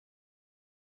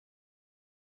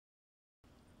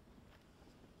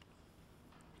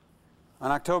On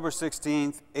October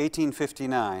 16,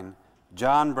 1859,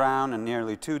 John Brown and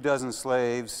nearly 24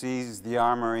 slaves seized the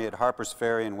armory at Harpers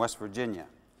Ferry in West Virginia,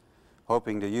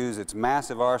 hoping to use its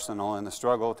massive arsenal in the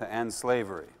struggle to end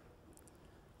slavery.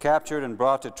 Captured and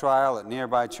brought to trial at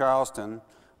nearby Charleston,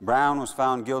 Brown was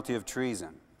found guilty of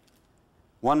treason.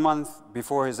 1 month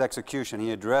before his execution,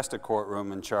 he addressed a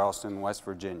courtroom in Charleston, West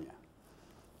Virginia.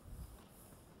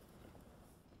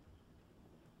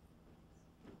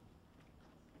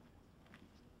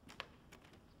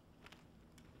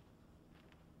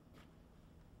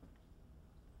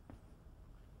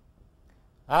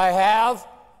 I have,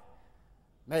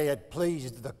 may it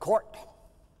please the court,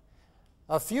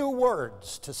 a few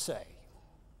words to say.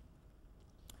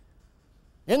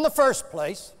 In the first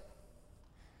place,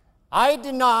 I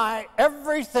deny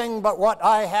everything but what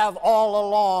I have all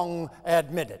along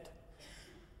admitted,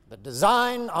 the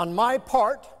design on my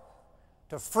part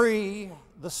to free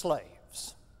the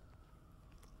slaves.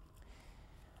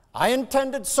 I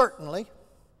intended certainly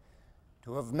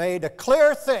to have made a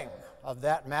clear thing of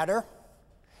that matter,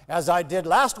 as I did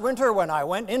last winter when I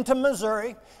went into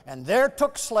Missouri and there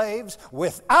took slaves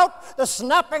without the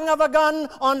snapping of a gun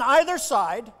on either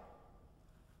side,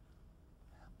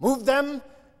 moved them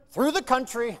through the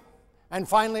country, and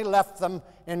finally left them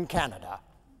in Canada.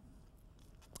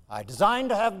 I designed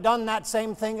to have done that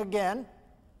same thing again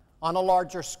on a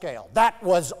larger scale. That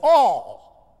was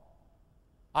all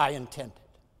I intended.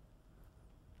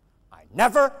 I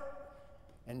never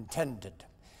intended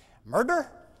murder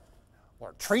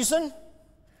or treason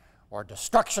or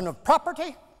destruction of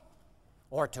property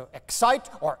or to excite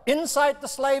or incite the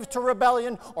slaves to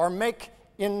rebellion or make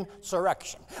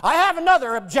insurrection. I have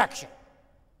another objection.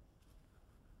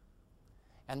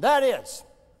 And that is,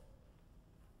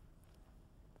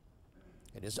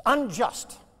 it is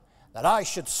unjust that I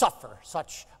should suffer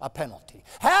such a penalty.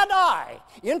 Had I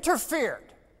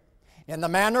interfered in the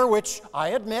manner which I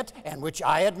admit, and which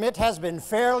I admit has been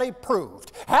fairly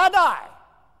proved, had I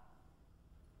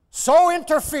so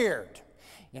interfered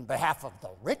in behalf of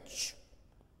the rich,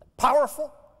 the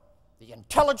powerful, the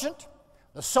intelligent,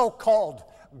 the so-called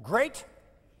great,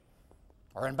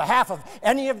 or in behalf of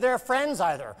any of their friends,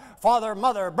 either father,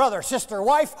 mother, brother, sister,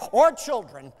 wife, or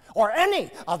children, or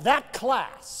any of that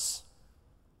class,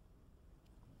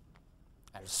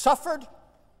 and suffered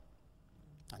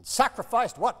and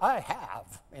sacrificed what I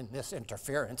have in this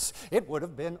interference, it would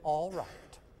have been all right.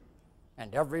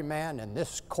 And every man in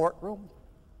this courtroom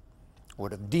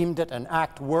would have deemed it an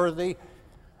act worthy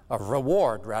of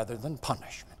reward rather than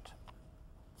punishment.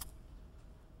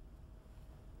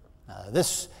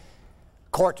 This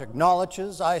court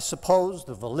acknowledges, I suppose,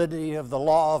 the validity of the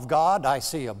law of God. I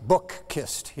see a book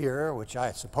kissed here, which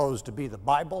I suppose to be the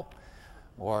Bible,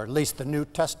 or at least the New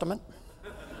Testament.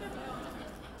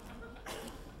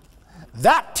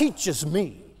 That teaches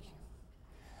me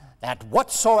that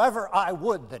whatsoever I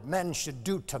would that men should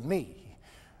do to me,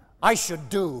 I should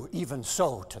do even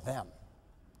so to them.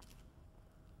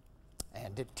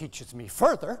 And it teaches me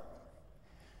further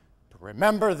to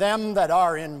remember them that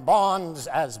are in bonds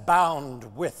as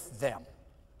bound with them.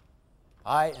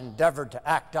 I endeavored to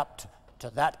act up to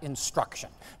that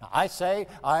instruction. Now, I say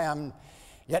I am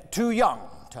yet too young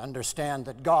to understand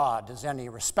that God is any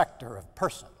respecter of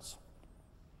persons.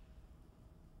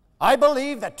 I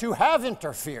believe that to have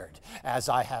interfered, as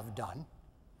I have done,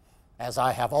 as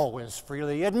I have always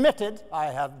freely admitted I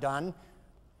have done,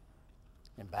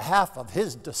 in behalf of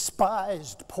his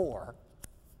despised poor,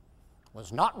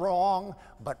 was not wrong,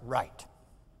 but right.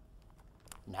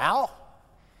 Now,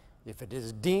 if it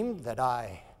is deemed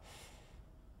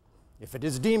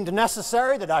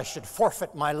necessary that I should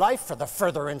forfeit my life for the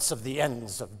furtherance of the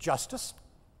ends of justice,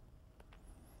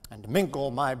 and mingle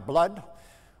my blood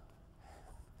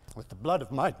with the blood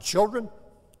of my children,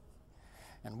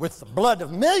 and with the blood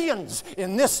of millions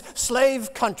in this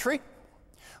slave country,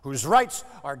 whose rights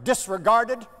are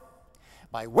disregarded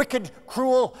by wicked,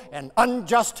 cruel, and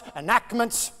unjust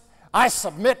enactments, I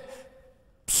submit,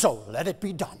 so let it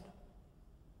be done.